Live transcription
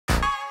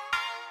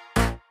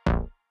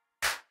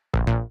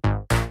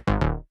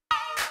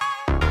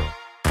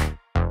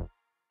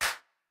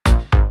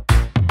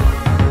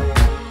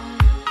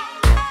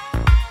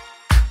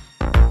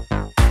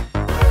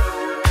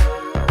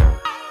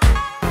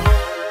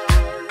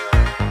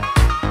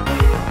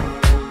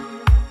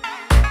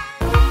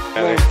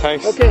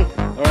Thanks. Okay.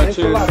 Alright,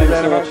 cheers. Thank you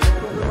so much.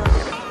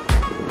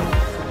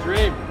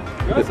 Dream.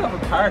 You guys have a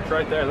park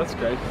right there, that's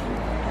great.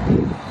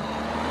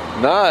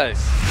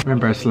 Nice. We're in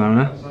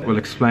Barcelona. We'll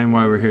explain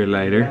why we're here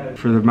later.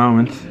 For the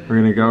moment, we're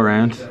going to go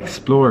around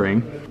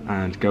exploring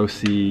and go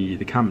see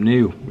the Camp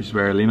Nou, which is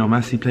where Lionel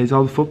Messi plays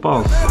all the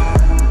footballs.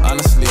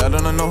 Honestly, I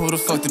don't know who the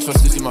fuck to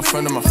trust. Is he my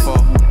friend or my foe?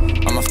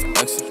 I'm a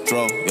exit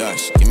draw. Yeah,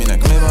 give me that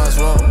claim as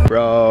well.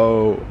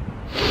 Bro.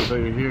 So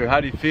you're here.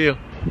 How do you feel?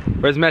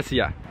 Where's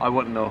Messi at? I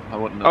wouldn't know. I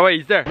wouldn't know. Oh wait,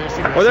 he's there.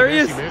 Oh, there he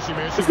is.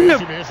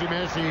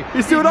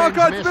 He's doing all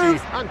kinds of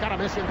moves.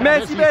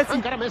 Messi.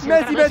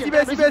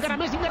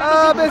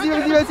 Ah, Messi.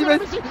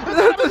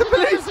 The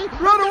police,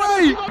 run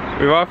away.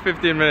 We walked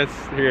 15 minutes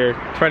here,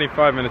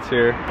 25 minutes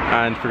here,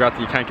 and forgot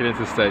that you can't get into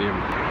the stadium.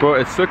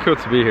 But it's still cool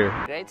to be here.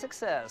 Great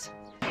success.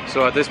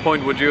 So at this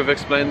point, would you have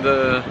explained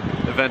the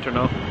event or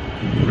no?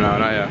 No,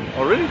 not yet.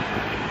 Oh really?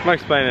 I might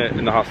explain it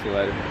in the hostel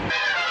later.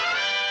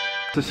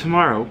 So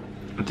tomorrow,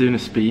 I'm doing a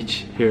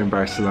speech here in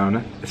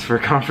Barcelona. It's for a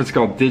conference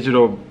called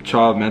Digital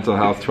Child Mental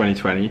Health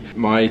 2020.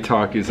 My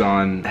talk is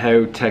on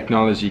how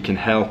technology can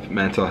help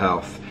mental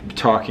health.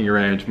 Talking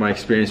around my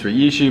experience with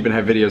YouTube and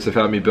how videos have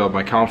helped me build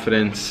my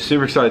confidence.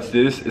 Super excited to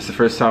do this. It's the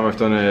first time I've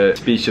done a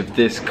speech of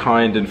this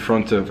kind in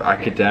front of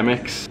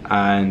academics,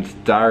 and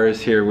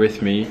Dara's here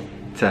with me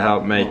to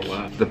help make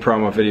the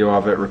promo video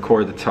of it,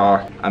 record the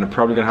talk, and I'm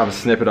probably going to have a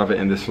snippet of it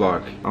in this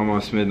vlog.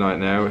 Almost midnight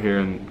now here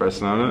in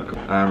Barcelona,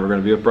 and we're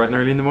going to be up bright and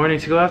early in the morning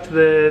to go out to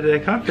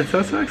the conference.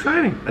 That's so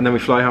exciting. And then we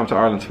fly home to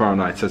Ireland tomorrow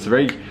night, so it's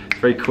very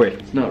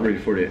quick. It's not really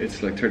 48,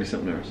 it's like 30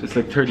 something hours. It's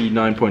like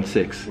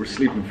 39.6. We're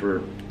sleeping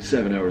for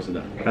 7 hours of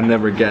that. And then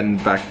we're getting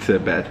back to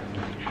bed.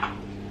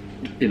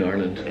 In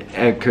Ireland.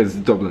 Because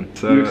Dublin.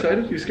 So are you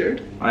excited? Are you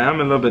scared? I am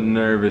a little bit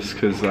nervous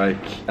because like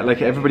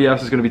everybody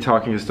else is going to be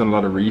talking has done a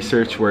lot of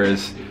research,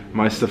 whereas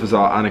my stuff is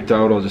all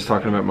anecdotal, just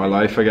talking about my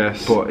life, I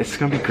guess. But it's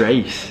going to be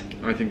great.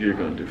 I think you're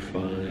going to do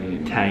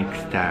fine.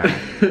 Thanks, Dara.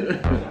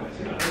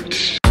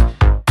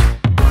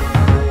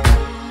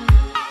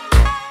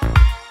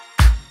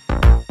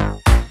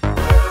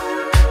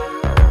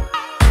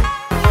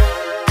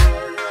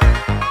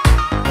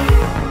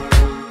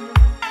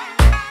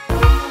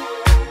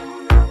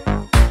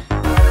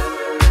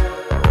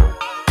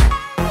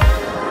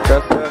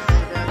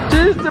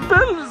 The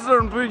buildings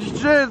are big,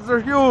 sheds are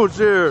huge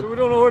here. So we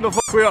don't know where the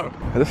fuck we are.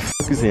 Where the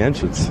fuck is the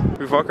entrance?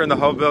 We've walked around the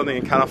whole building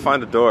and cannot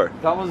find the door.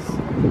 That was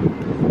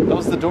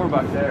the door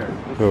back there.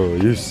 Oh,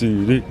 you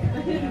see it.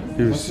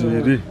 You see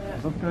it.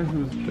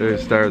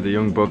 There's Dara, the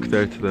young buck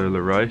there to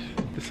the right.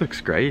 This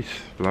looks great.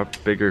 A lot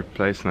bigger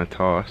place than I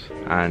thought.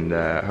 And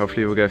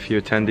hopefully we'll get a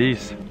few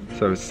attendees.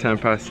 So it's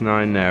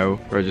 9:10 now.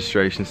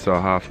 Registration's till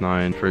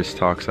 9:30. First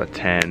talk's at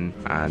 10.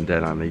 And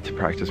then I'll need to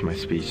practice my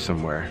speech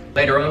somewhere.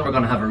 Later on, we're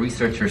going to have a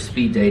researcher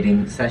speed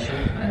dating session,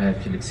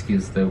 if you'll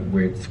excuse the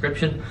weird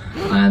description.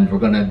 And we're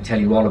going to tell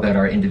you all about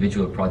our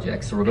individual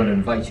projects. So we're going to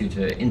invite you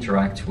to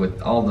interact with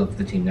all of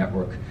the team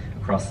network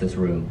across this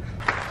room.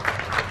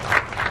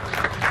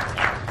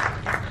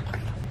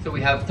 So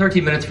we have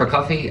 30 minutes for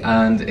coffee,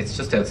 and it's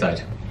just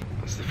outside.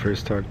 That's the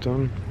first talk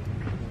done.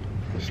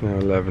 It's now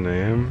 11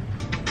 AM.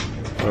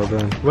 Well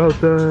done. Well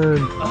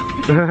done.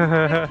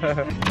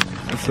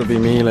 This will be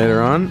me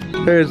later on.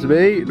 There's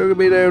me. Look at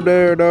me down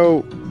there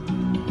now.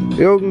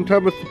 Young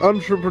Thomas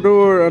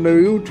entrepreneur and a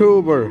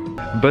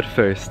YouTuber. But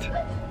first,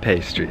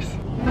 pastries.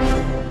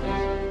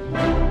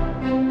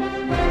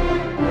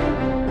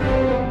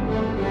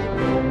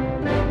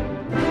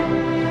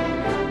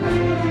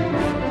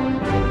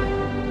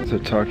 So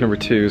talk number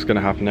 2 is going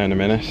to happen now in a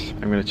minute.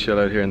 I'm going to chill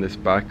out here in this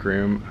back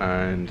room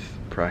and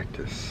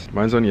practice.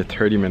 Mine's only a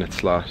 30-minute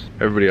slot.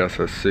 Everybody else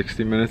has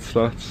 60-minute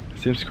slots. It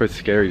seems quite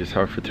scary to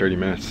talk for 30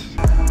 minutes.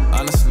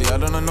 Honestly, I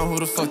don't know who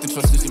the fuck to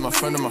trust. Is he my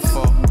friend or my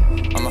foe?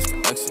 I'm a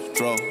exit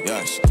draw.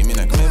 Yeah, give me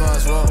that claim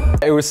as well.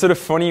 It was sort of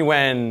funny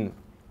when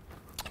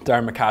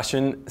Darren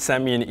McCashin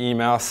sent me an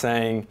email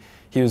saying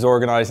he was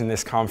organising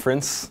this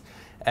conference,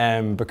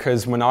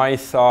 because when I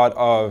thought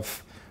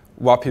of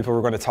what people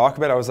were going to talk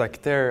about, I was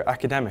like, they're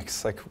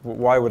academics. Like,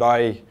 what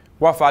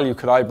value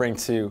could I bring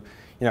to,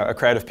 a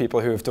crowd of people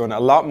who have done a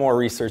lot more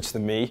research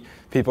than me,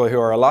 people who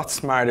are a lot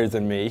smarter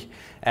than me.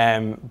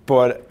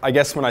 But I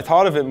guess when I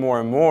thought of it more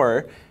and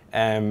more,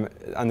 and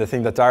the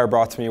thing that Dara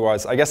brought to me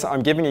was, I guess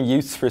I'm giving a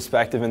youth's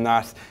perspective in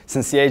that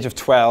since the age of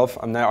 12,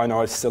 I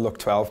know I still look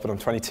 12, but I'm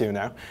 22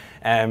 now.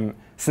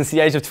 Since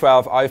the age of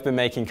 12, I've been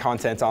making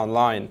content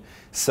online.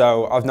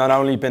 So I've not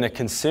only been a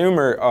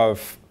consumer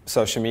of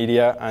social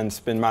media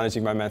and been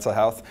managing my mental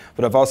health,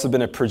 but I've also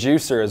been a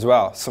producer as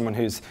well, someone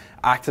who's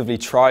actively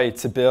tried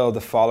to build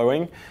a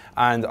following,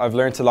 and I've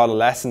learned a lot of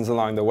lessons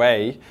along the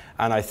way,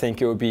 and I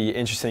think it would be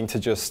interesting to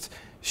just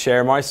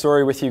share my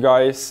story with you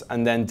guys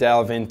and then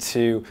delve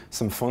into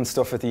some fun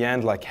stuff at the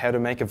end, like how to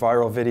make a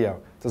viral video.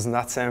 Doesn't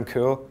that sound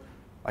cool?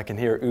 I can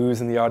hear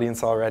oohs in the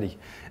audience already.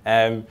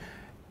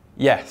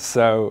 Yeah,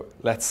 so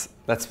let's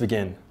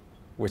begin,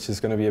 which is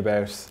going to be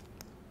about,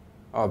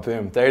 oh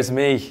boom, there's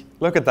me,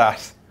 look at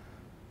that.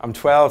 I'm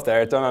 12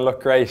 there, don't I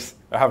look great?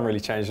 I haven't really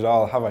changed at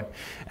all, have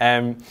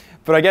I?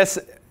 But I guess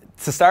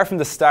to start from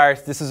the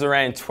start, this is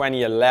around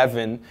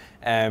 2011.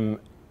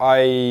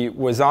 I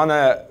was on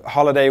a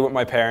holiday with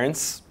my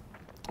parents,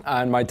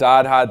 and my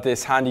dad had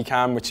this handy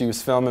cam which he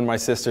was filming my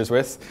sisters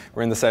with.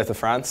 We're in the south of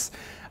France,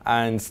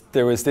 and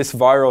there was this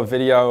viral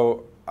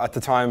video at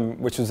the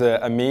time which was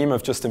a meme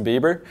of Justin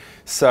Bieber.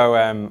 So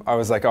I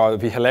was like, oh,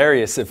 it'd be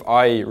hilarious if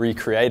I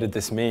recreated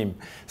this meme.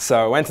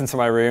 So I went into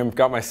my room,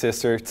 got my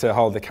sister to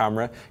hold the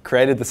camera,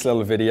 created this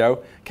little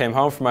video, came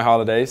home from my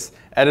holidays,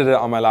 edited it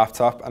on my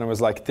laptop, and I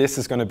was like, this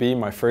is going to be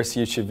my first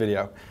YouTube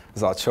video. I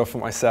was all chuffed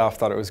with myself,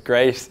 thought it was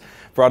great,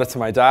 brought it to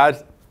my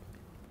dad.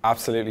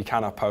 Absolutely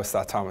cannot post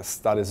that, Thomas.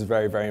 That is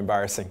very, very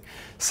embarrassing.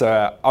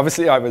 So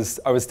obviously I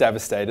was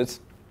devastated.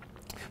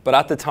 But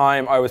at the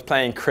time I was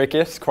playing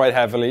cricket quite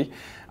heavily,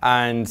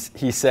 and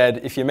he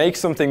said, if you make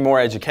something more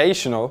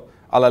educational,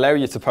 I'll allow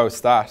you to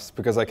post that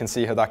because I can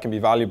see how that can be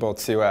valuable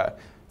to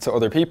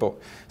other people.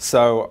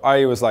 So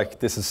I was like,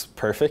 this is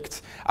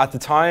perfect. At the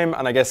time,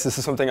 and I guess this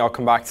is something I'll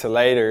come back to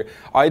later,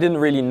 I didn't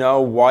really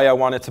know why I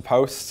wanted to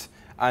post,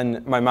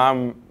 and my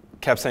mom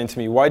kept saying to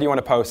me, why do you want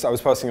to post? I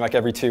was posting like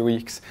every 2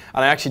 weeks,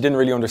 and I actually didn't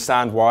really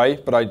understand why,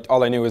 but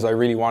all I knew was I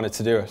really wanted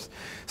to do it.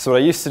 So what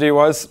I used to do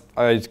was,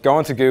 I'd go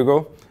into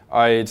Google,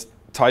 I'd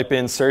type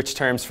in search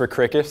terms for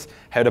cricket,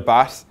 how to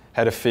bat,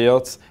 how to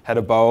field, how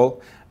to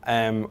bowl.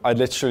 I'd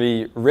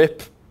literally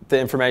rip the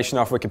information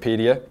off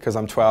Wikipedia, because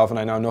I'm 12 and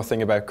I know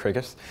nothing about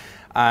cricket,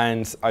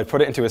 and I'd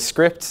put it into a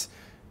script,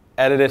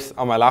 edit it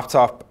on my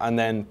laptop, and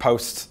then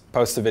post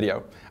the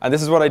video. And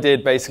this is what I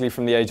did basically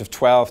from the age of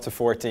 12 to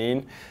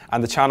 14,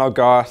 and the channel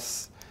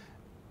got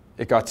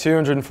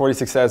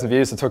 246,000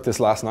 views. I took this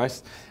last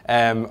night,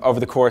 over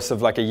the course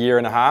of like a year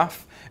and a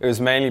half. It was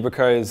mainly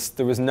because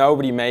there was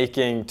nobody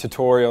making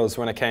tutorials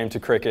when it came to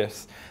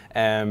cricket,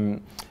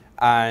 and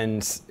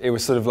it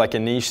was sort of like a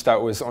niche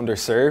that was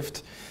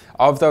underserved.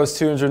 Of those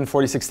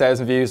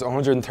 246,000 views,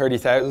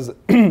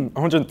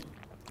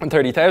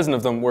 130,000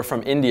 of them were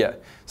from India.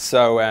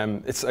 So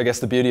it's, I guess,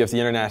 the beauty of the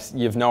internet.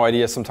 You have no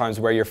idea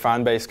sometimes where your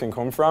fan base can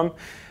come from.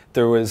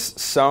 There was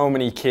so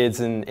many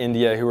kids in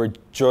India who were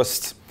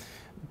just,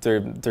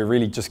 they're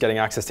really just getting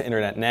access to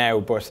internet now,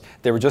 but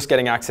they were just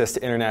getting access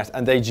to internet,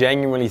 and they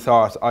genuinely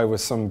thought I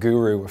was some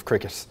guru of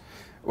cricket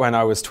when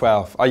I was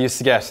 12. I used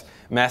to get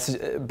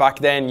back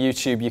then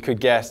YouTube, you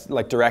could get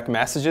like direct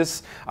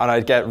messages, and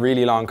I'd get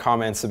really long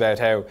comments about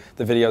how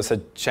the videos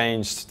had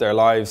changed their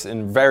lives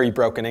in very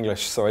broken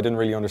English, so I didn't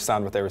really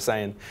understand what they were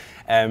saying.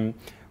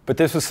 But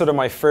this was sort of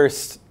my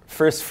first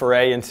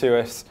foray into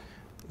it.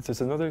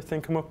 Does another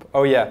thing come up?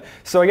 Oh yeah.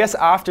 So I guess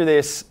after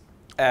this,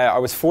 I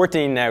was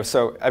 14 now,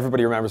 so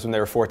everybody remembers when they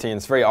were 14.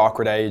 It's a very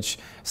awkward age,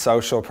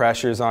 social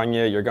pressures on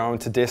you, you're going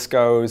to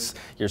discos,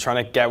 you're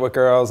trying to get with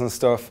girls and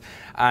stuff.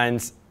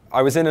 And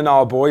I was in an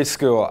all-boys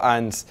school,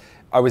 and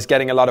I was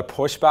getting a lot of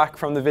pushback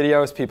from the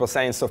videos, people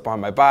saying stuff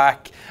behind my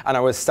back, and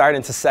I was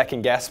starting to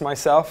second guess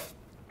myself.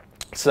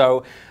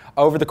 So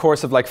over the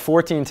course of like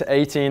 14 to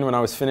 18, when I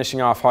was finishing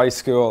off high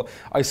school,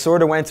 I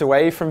sort of went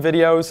away from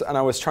videos, and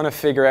I was trying to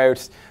figure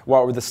out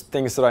what were the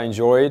things that I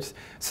enjoyed.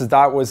 So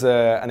that was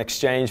an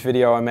exchange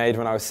video I made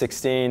when I was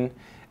 16,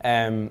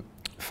 5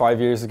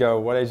 years ago.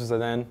 What age was I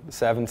then?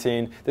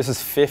 17. This was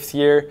 5th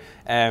year.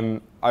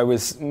 I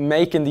was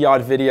making the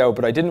odd video,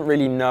 but I didn't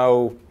really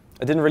know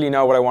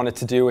what I wanted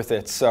to do with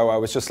it. So I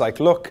was just like,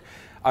 look,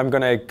 I'm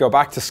going to go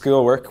back to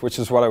schoolwork, which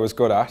is what I was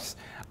good at,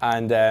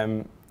 and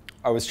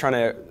I was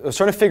trying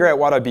to figure out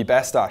what I'd be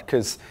best at,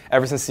 because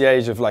ever since the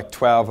age of like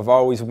 12, I've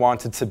always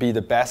wanted to be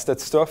the best at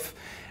stuff.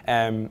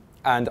 And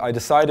I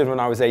decided when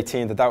I was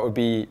 18 that would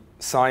be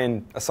a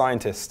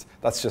scientist.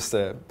 That's just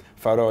a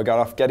photo I got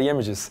off Getty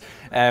Images.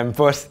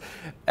 But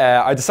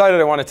I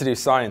decided I wanted to do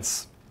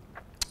science.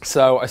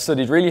 So I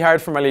studied really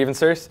hard for my Leaving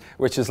Cert,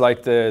 which is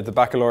like the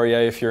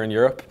baccalaureate if you're in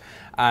Europe.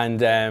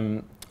 And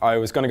I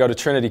was going to go to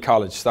Trinity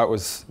College. That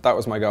was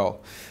my goal.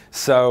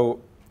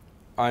 So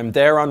I'm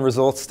there on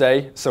results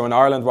day. So in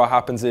Ireland, what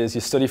happens is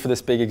you study for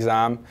this big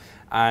exam,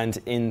 and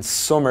in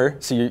summer,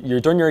 so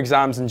you're done your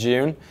exams in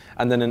June,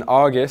 and then in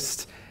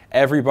August,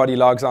 everybody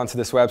logs onto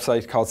this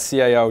website called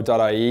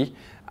cao.ie,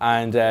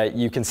 and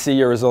you can see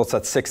your results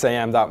at 6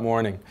 a.m. that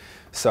morning.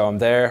 So I'm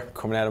there,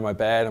 coming out of my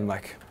bed, I'm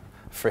like,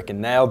 freaking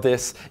nailed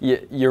this.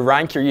 You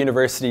rank your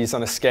universities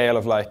on a scale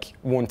of like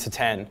 1 to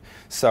 10.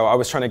 So I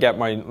was trying to get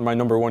my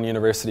number 1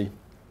 university.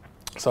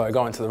 So I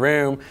go into the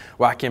room,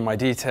 whack in my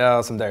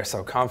details, I'm there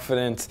so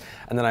confident,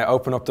 and then I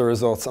open up the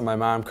results, and my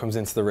mom comes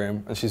into the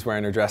room, and she's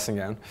wearing her dressing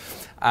gown,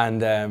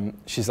 and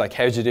she's like,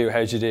 how'd you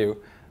do?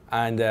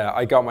 And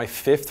I got my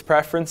 5th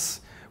preference,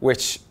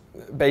 which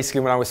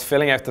basically when I was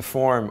filling out the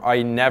form,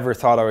 I never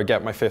thought I would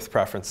get my 5th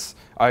preference.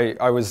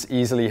 I was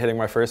easily hitting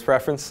my 1st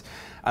preference.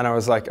 And I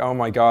was like, oh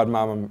my God,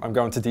 Mom, I'm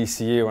going to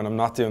DCU and I'm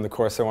not doing the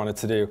course I wanted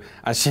to do.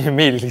 And she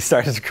immediately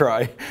started to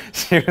cry.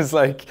 She was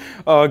like,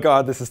 oh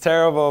God, this is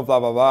terrible, blah,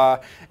 blah, blah.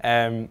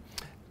 And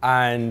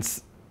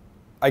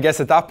I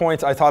guess at that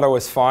point, I thought I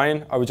was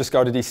fine. I would just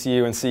go to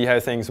DCU and see how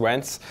things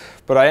went.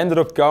 But I ended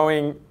up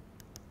going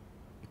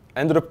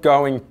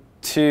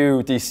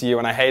to DCU,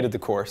 and I hated the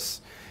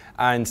course.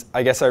 And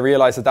I guess I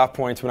realized at that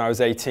point when I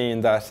was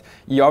 18 that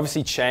you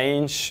obviously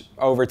change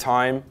over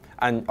time.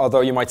 And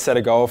although you might set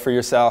a goal for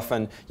yourself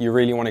and you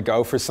really want to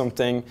go for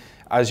something,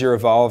 as you're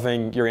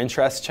evolving, your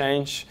interests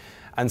change.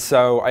 And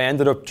so I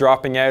ended up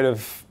dropping out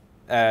of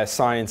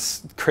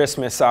science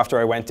Christmas after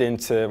I went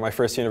into my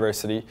first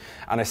university,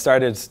 and I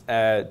started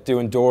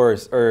doing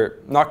doors, or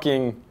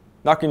knocking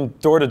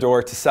door to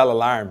door to sell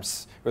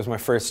alarms. It was my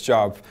first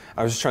job.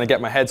 I was just trying to get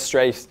my head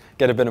straight,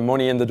 get a bit of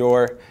money in the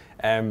door,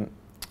 and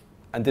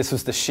this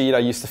was the sheet I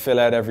used to fill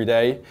out every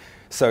day.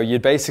 So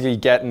you'd basically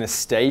get an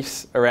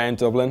estate around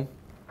Dublin,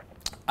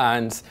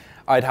 and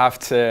I'd have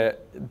to,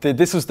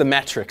 this was the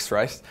metrics,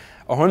 right?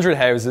 100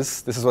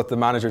 houses, this is what the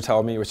manager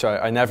told me, which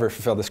I never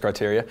fulfilled this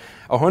criteria.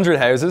 100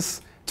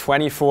 houses,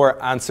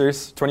 25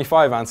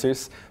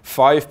 answers,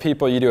 5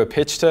 people you do a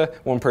pitch to,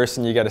 1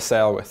 person you get a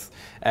sale with.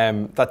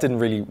 That didn't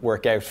really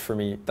work out for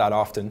me that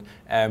often,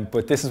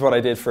 but this is what I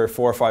did for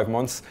 4 or 5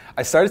 months.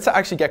 I started to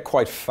actually get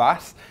quite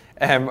fat.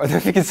 I don't know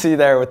if you can see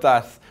there with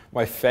that,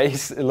 my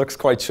face, it looks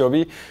quite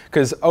chubby,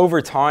 because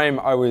over time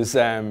I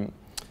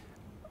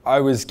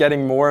was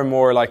getting more and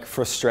more like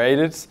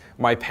frustrated.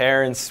 My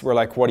parents were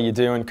like, what are you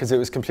doing? Because it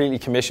was completely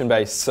commission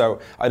based.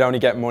 So I'd only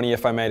get money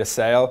if I made a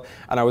sale.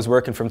 And I was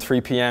working from 3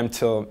 p.m.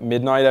 till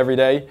midnight every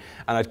day.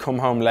 And I'd come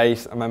home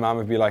late and my mom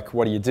would be like,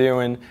 what are you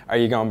doing? Are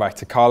you going back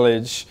to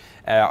college?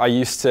 I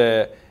used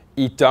to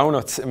eat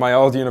donuts in my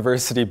old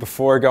university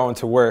before going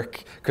to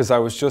work because I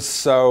was just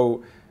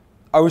so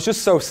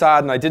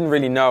sad and I didn't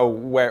really know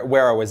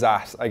where I was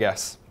at, I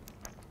guess.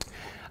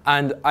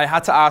 And I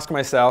had to ask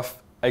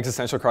myself,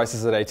 existential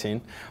crisis at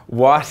 18,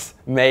 what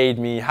made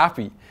me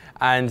happy?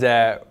 And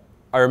I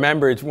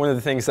remembered one of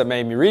the things that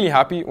made me really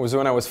happy was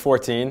when I was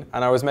 14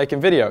 and I was making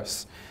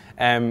videos.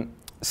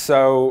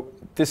 So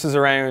this was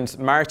around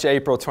March,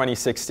 April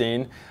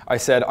 2016. I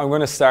said, I'm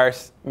going to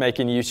start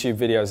making YouTube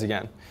videos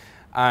again.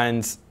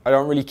 And I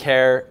don't really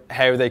care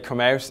how they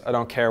come out. I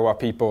don't care what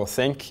people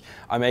think.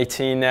 I'm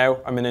 18 now.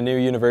 I'm in a new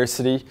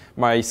university.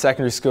 My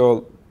secondary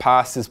school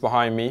past is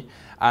behind me.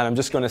 And I'm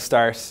just going to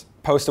start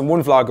posting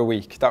 1 vlog a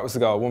week. That was the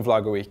goal, 1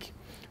 vlog a week.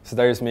 So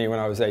there's me when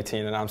I was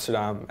 18 in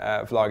Amsterdam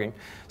vlogging.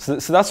 So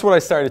that's what I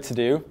started to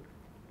do.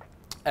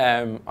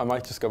 I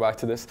might just go back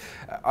to this.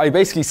 I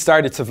basically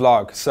started to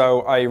vlog.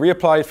 So I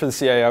reapplied for the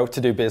CAO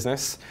to do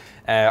business.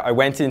 I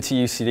went into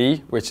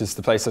UCD, which is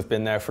the place I've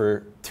been there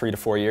for 3 to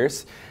 4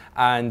 years.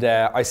 And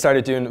I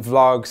started doing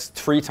vlogs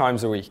 3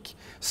 times a week.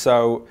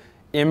 So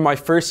in my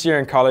first year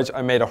in college,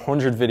 I made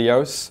 100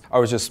 videos. I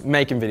was just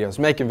making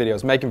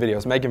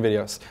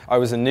videos. I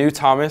was a new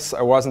Thomas.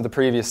 I wasn't the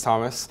previous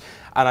Thomas.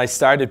 And I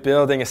started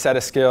building a set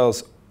of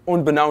skills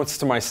unbeknownst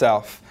to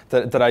myself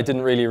that I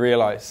didn't really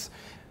realize.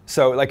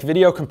 So like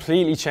video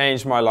completely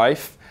changed my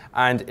life.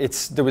 And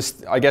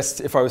I guess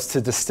if I was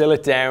to distill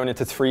it down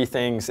into 3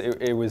 things,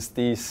 it was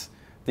these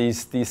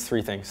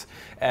 3 things.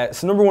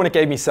 So number 1, it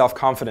gave me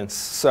self-confidence.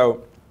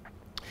 So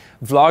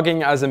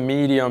vlogging as a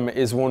medium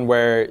is one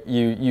where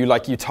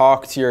you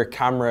talk to your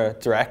camera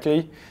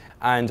directly,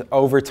 and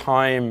over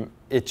time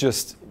it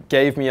just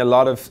gave me a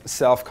lot of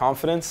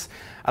self-confidence.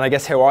 And I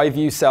guess how I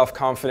view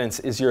self-confidence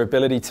is your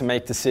ability to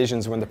make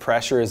decisions when the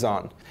pressure is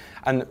on.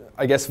 And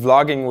I guess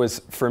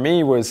vlogging for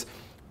me was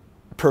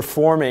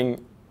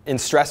performing in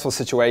stressful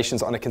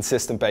situations on a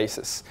consistent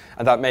basis,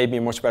 and that made me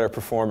a much better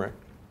performer.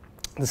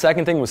 The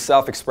second thing was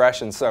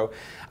self-expression. So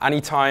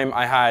anytime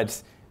I had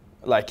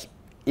like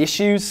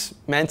issues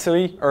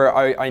mentally, or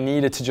I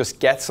needed to just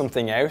get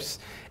something out,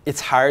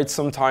 it's hard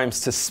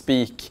sometimes to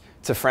speak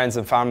to friends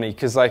and family,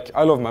 because like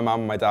I love my mom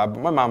and my dad,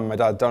 but my mom and my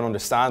dad don't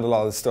understand a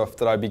lot of the stuff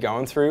that I'd be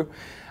going through.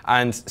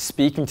 And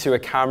speaking to a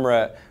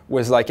camera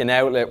was like an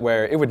outlet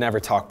where it would never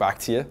talk back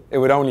to you, it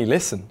would only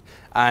listen.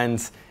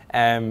 And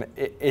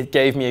it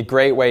gave me a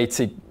great way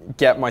to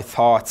get my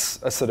thoughts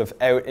sort of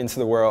out into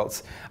the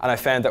world. And I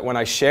found that when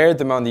I shared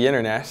them on the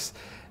internet,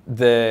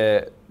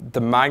 the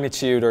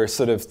magnitude, or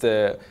sort of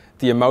the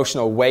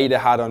emotional weight it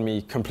had on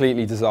me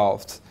completely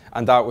dissolved.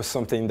 And that was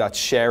something that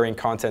sharing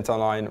content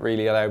online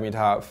really allowed me to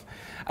have.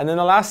 And then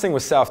the last thing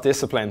was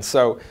self-discipline.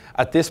 So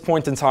at this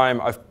point in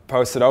time, I've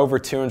posted over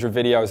 200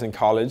 videos in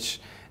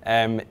college.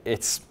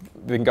 It's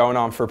been going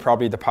on for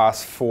probably the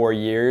past 4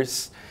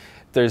 years.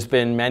 There's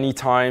been many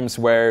times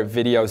where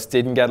videos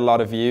didn't get a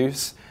lot of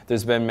views.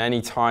 There's been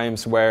many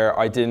times where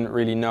I didn't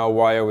really know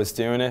why I was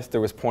doing it.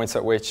 There was points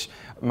at which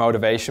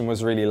motivation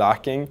was really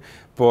lacking.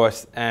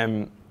 But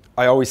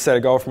I always set a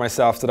goal for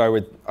myself that I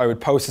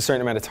would post a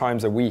certain amount of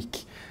times a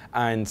week.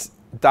 And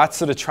that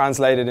sort of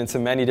translated into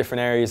many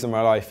different areas of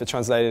my life. It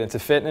translated into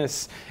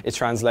fitness, it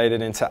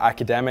translated into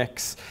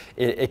academics.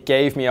 It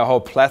gave me a whole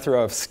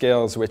plethora of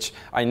skills which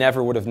I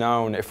never would have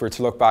known if we were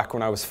to look back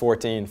when I was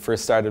 14,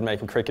 first started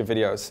making cricket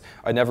videos.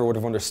 I never would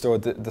have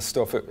understood the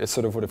stuff it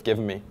sort of would have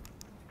given me.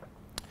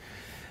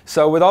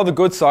 So with all the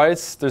good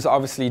sides, there's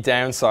obviously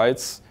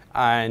downsides.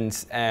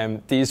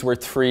 And these were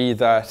 3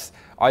 that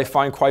I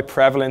find quite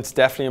prevalent,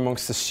 definitely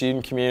amongst the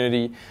student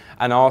community.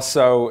 And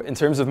also, in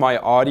terms of my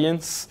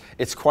audience,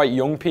 it's quite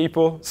young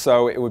people.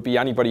 So it would be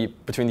anybody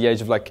between the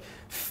age of like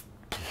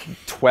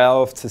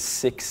 12 to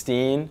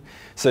 16.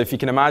 So if you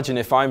can imagine,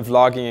 if I'm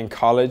vlogging in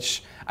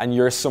college and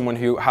you're someone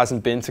who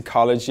hasn't been to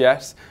college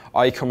yet,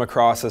 I come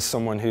across as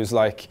someone who's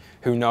like,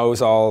 who knows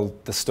all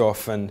the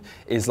stuff and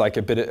is like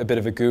a bit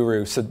of a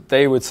guru. So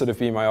they would sort of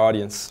be my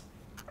audience.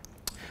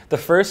 The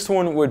first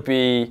one would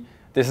be,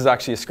 this is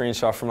actually a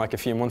screenshot from like a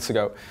few months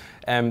ago.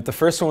 The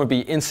first one would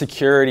be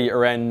insecurity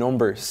around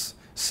numbers.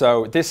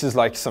 So this is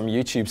like some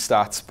YouTube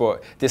stats,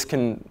 but this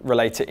can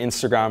relate to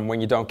Instagram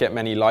when you don't get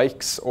many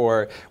likes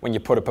or when you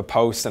put up a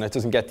post and it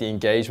doesn't get the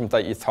engagement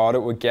that you thought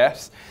it would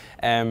get.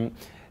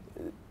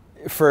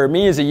 For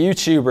me as a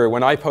YouTuber,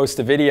 when I post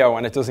a video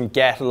and it doesn't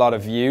get a lot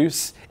of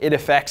views, it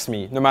affects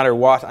me no matter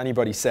what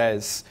anybody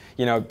says.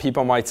 You know,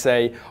 people might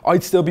say,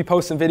 I'd still be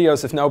posting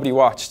videos if nobody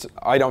watched.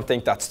 I don't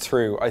think that's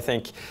true. I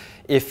think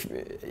if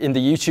in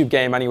the YouTube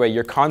game anyway,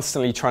 you're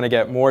constantly trying to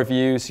get more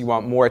views, you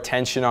want more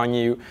attention on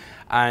you.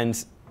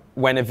 And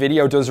when a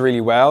video does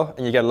really well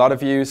and you get a lot of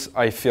views,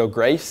 I feel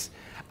great.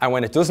 And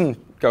when it doesn't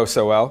go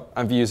so well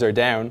and views are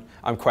down,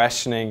 I'm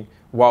questioning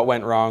what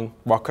went wrong,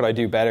 what could I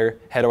do better,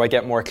 how do I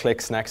get more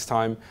clicks next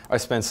time? I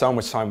spend so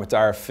much time with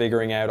Dara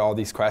figuring out all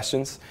these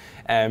questions.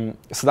 So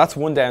that's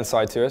one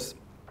downside to it.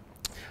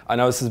 I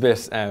know this is a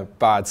bit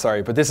bad,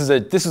 sorry, but this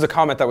is a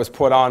comment that was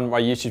put on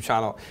my YouTube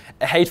channel.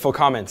 Hateful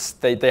comments,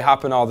 they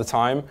happen all the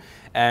time.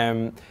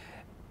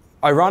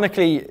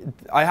 Ironically,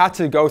 I had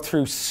to go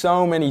through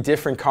so many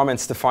different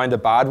comments to find a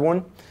bad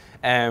one,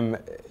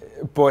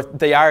 but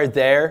they are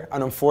there,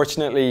 and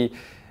unfortunately,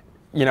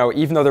 you know,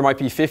 even though there might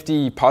be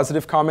 50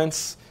 positive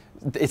comments,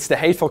 it's the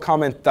hateful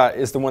comment that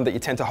is the one that you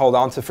tend to hold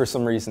on to for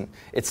some reason.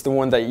 It's the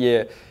one that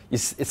it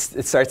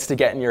starts to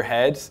get in your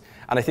head,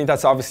 and I think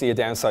that's obviously a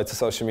downside to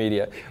social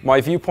media.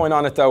 My viewpoint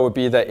on it, though, would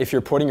be that if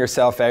you're putting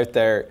yourself out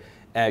there,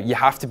 you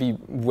have to be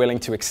willing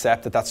to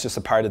accept that that's just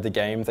a part of the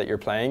game that you're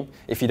playing.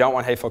 If you don't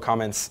want hateful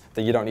comments,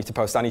 then you don't need to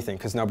post anything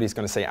because nobody's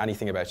going to say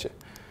anything about you.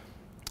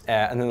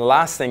 And then the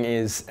last thing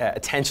is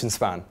attention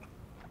span.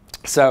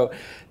 So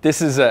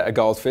this is a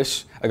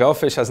goldfish. A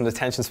goldfish has an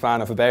attention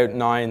span of about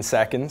 9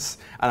 seconds.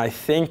 And I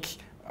think,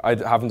 I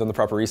haven't done the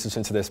proper research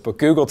into this, but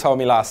Google told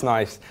me last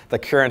night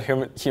that current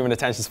human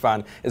attention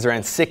span is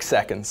around 6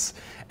 seconds.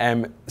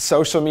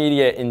 Social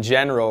media in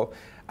general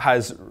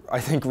has, I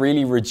think,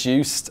 really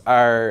reduced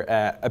our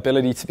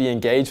ability to be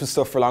engaged with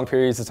stuff for long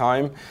periods of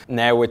time.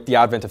 Now with the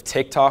advent of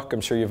TikTok,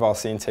 I'm sure you've all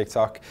seen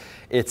TikTok,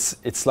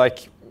 it's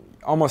like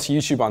almost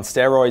YouTube on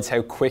steroids,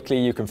 how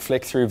quickly you can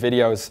flick through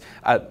videos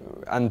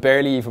and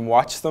barely even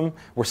watch them.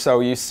 We're so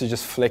used to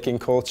just flicking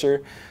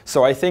culture.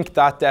 So I think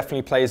that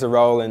definitely plays a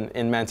role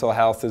in mental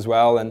health as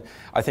well. And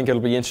I think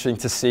it'll be interesting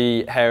to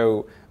see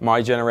how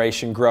my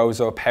generation grows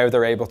up, how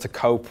they're able to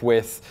cope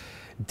with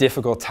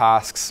difficult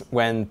tasks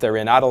when they're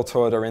in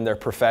adulthood or in their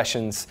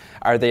professions.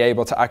 Are they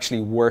able to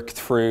actually work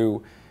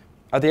through,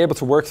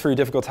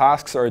 difficult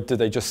tasks, or do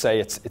they just say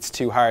it's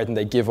too hard and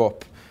they give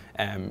up?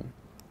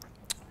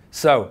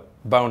 So,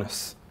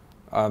 bonus.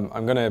 I'm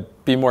going to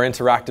be more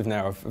interactive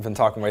now. I've been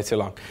talking way too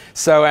long.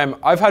 So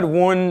I've had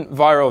one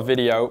viral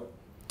video.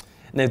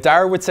 Now,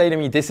 Dara would say to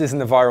me, this isn't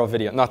a viral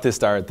video. Not this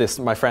Dara,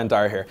 my friend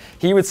Dara here.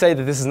 He would say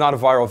that this is not a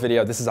viral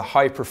video. This is a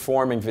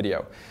high-performing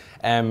video.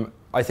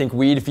 I think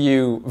we'd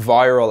view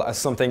viral as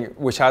something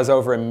which has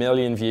over 1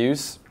 million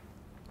views.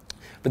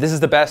 But this is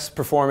the best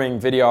performing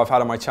video I've had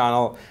on my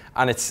channel,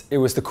 and it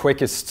was the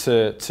quickest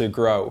to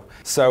grow.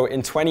 So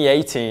in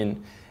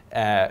 2018,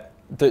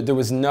 there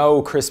was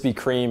no Krispy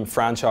Kreme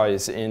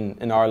franchise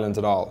in Ireland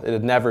at all. It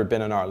had never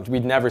been in Ireland.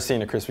 We'd never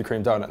seen a Krispy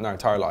Kreme donut in our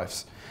entire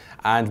lives.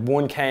 And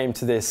one came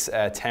to this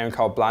town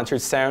called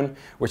Blanchardstown,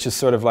 which is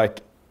sort of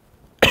like,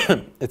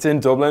 it's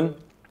in Dublin,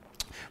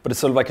 but it's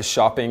sort of like a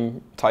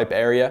shopping type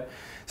area.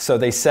 So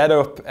they set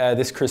up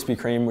this Krispy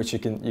Kreme, which you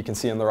can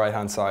see on the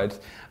right-hand side,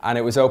 and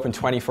it was open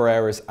 24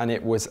 hours, and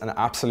it was an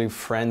absolute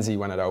frenzy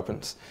when it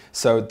opened.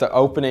 So the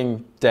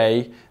opening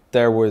day,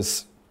 there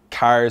was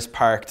cars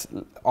parked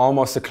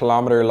almost 1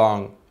 kilometre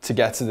long to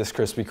get to this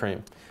Krispy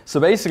Kreme. So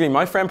basically,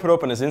 my friend put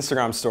up on his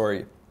Instagram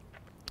story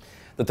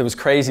that there was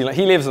crazy,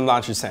 he lives in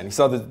Blanchardstown, he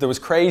saw that there was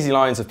crazy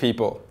lines of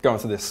people going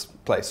to this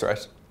place,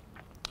 right?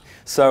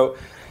 So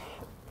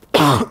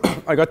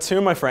I got 2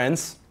 of my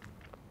friends,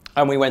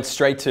 and we went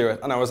straight to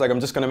it. And I was like, I'm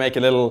just going to make a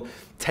little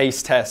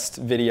taste test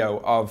video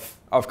of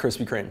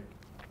Krispy Kreme.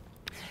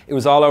 It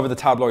was all over the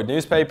tabloid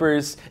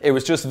newspapers. It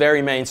was just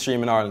very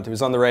mainstream in Ireland. It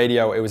was on the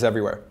radio. It was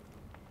everywhere.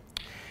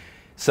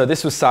 So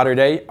this was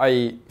Saturday.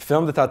 I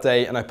filmed it that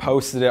day, and I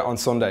posted it on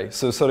Sunday.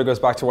 So it sort of goes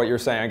back to what you were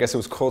saying. I guess it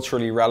was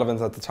culturally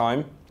relevant at the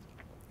time.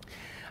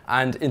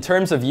 And in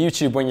terms of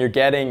YouTube, when you're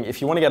getting,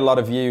 if you want to get a lot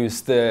of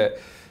views,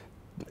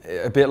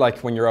 a bit like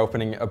when you're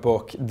opening a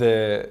book,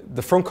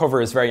 the front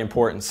cover is very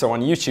important. So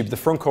on YouTube, the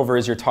front cover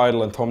is your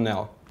title and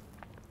thumbnail.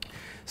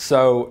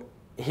 So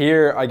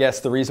here, I guess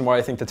the reason why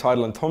I think the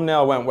title and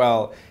thumbnail went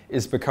well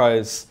is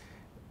because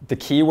the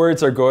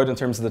keywords are good in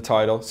terms of the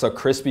title. So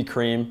Krispy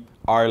Kreme,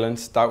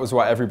 Ireland, that was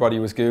what everybody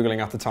was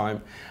Googling at the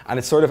time. And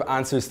it sort of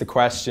answers the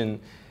question,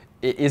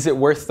 is it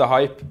worth the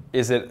hype?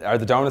 Are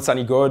the donuts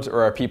any good,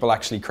 or are people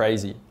actually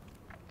crazy?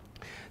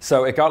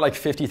 So it got like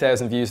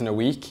 50,000 views in a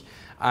week.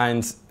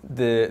 And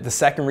the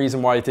second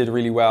reason why it did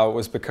really well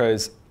was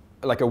because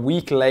like a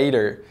week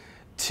later,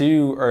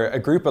 a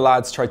group of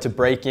lads tried to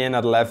break in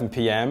at 11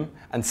 p.m.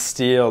 and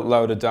steal a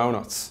load of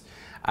donuts.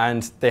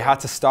 And they had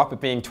to stop it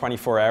being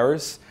 24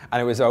 hours,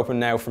 and it was open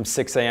now from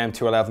 6 a.m.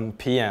 to 11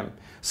 p.m.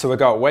 So it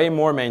got way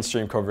more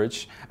mainstream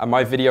coverage, and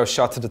my video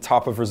shot to the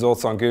top of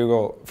results on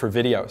Google for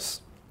videos.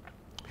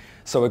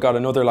 So it got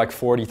another like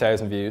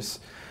 40,000 views.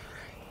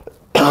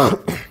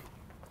 And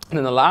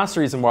then the last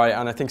reason why,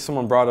 and I think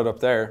someone brought it up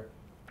there,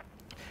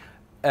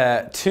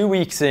 2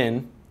 weeks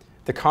in,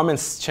 the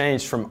comments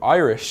changed from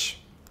Irish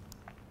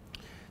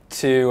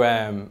to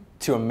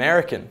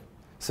American.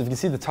 So if you can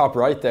see the top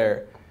right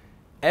there,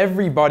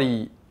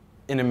 everybody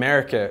in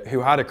America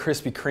who had a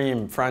Krispy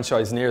Kreme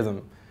franchise near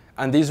them,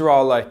 and these were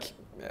all like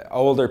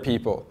older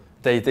people,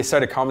 they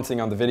started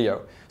commenting on the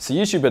video. So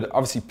YouTube had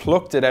obviously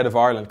plucked it out of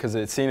Ireland because it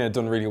had seen it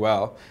done really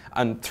well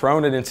and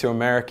thrown it into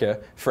America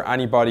for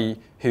anybody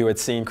who had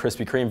seen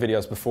Krispy Kreme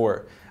videos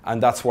before.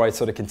 And that's why it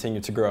sort of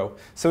continued to grow.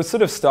 So it's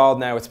sort of stalled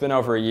now. It's been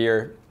over a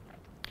year.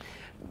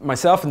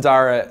 Myself and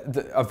Dara,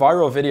 a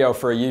viral video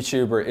for a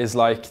YouTuber is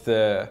like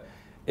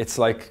it's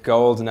like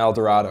gold in El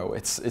Dorado.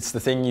 It's the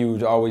thing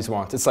you'd always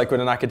want. It's like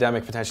with an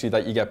academic potentially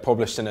that you get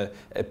published in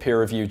a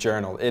peer-reviewed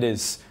journal. It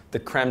is the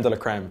creme de la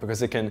creme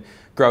because it can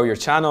grow your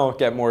channel,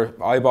 get more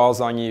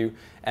eyeballs on you.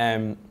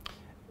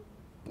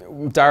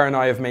 Dara and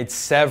I have made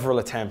several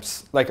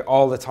attempts, like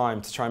all the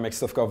time, to try and make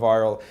stuff go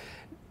viral.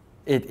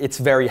 It's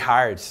very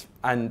hard,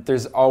 and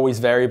there's always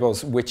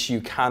variables which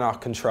you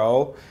cannot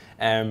control.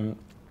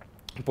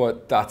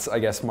 But that's, I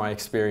guess, my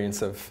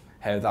experience of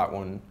how that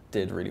one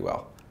did really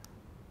well.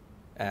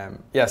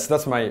 Yeah, so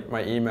that's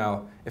my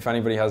email. If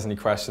anybody has any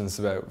questions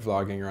about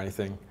vlogging or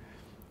anything,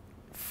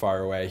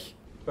 fire away.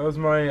 That was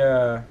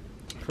my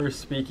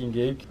first speaking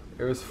gig.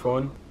 It was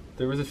fun.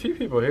 There was a few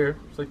people here.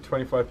 It was like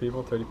 25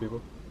 people, 30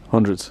 people.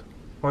 Hundreds.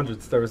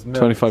 Hundreds. There was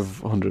millions.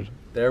 2,500.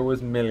 There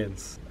was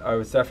millions. I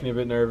was definitely a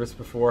bit nervous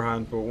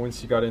beforehand, but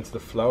once you got into the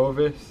flow of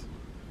it,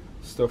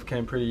 stuff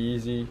came pretty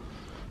easy.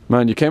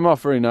 Man, you came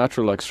off very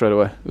natural, like straight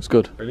away. It was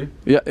good. Really?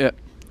 Yeah, yeah.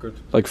 Good.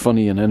 Like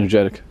funny and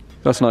energetic.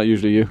 That's not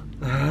usually you.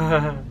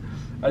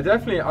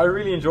 I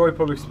really enjoy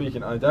public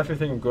speaking. I definitely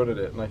think I'm good at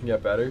it and I can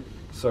get better.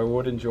 So I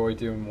would enjoy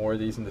doing more of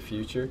these in the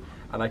future.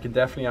 And I can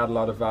definitely add a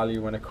lot of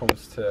value when it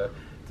comes to,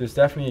 there's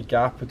definitely a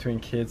gap between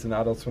kids and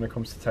adults when it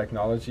comes to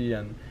technology,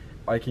 and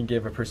I can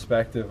give a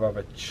perspective of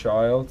a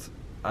child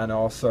and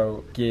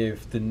also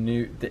give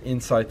the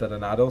insight that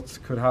an adult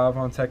could have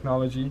on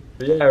technology.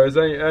 But yeah,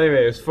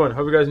 anyway, it was fun.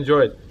 Hope you guys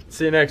enjoyed.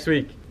 See you next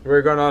week.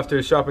 We're going off to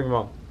a shopping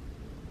mall.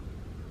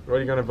 What are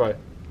you going to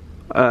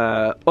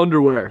buy?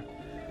 Underwear.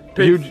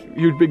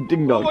 Huge big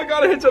ding dong. Oh my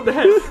god, I hit you on the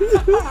head.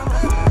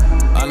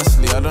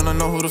 Honestly, I don't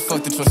know who the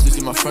fuck to trust. Is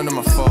he my friend or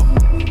my foe?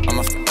 I'm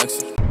a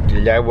exit. Do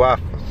you like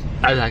waffles?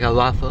 I like a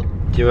waffle.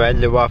 Do you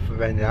want the waffle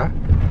right now?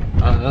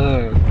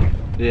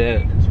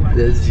 Yeah.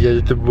 Let's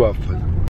get the waffle.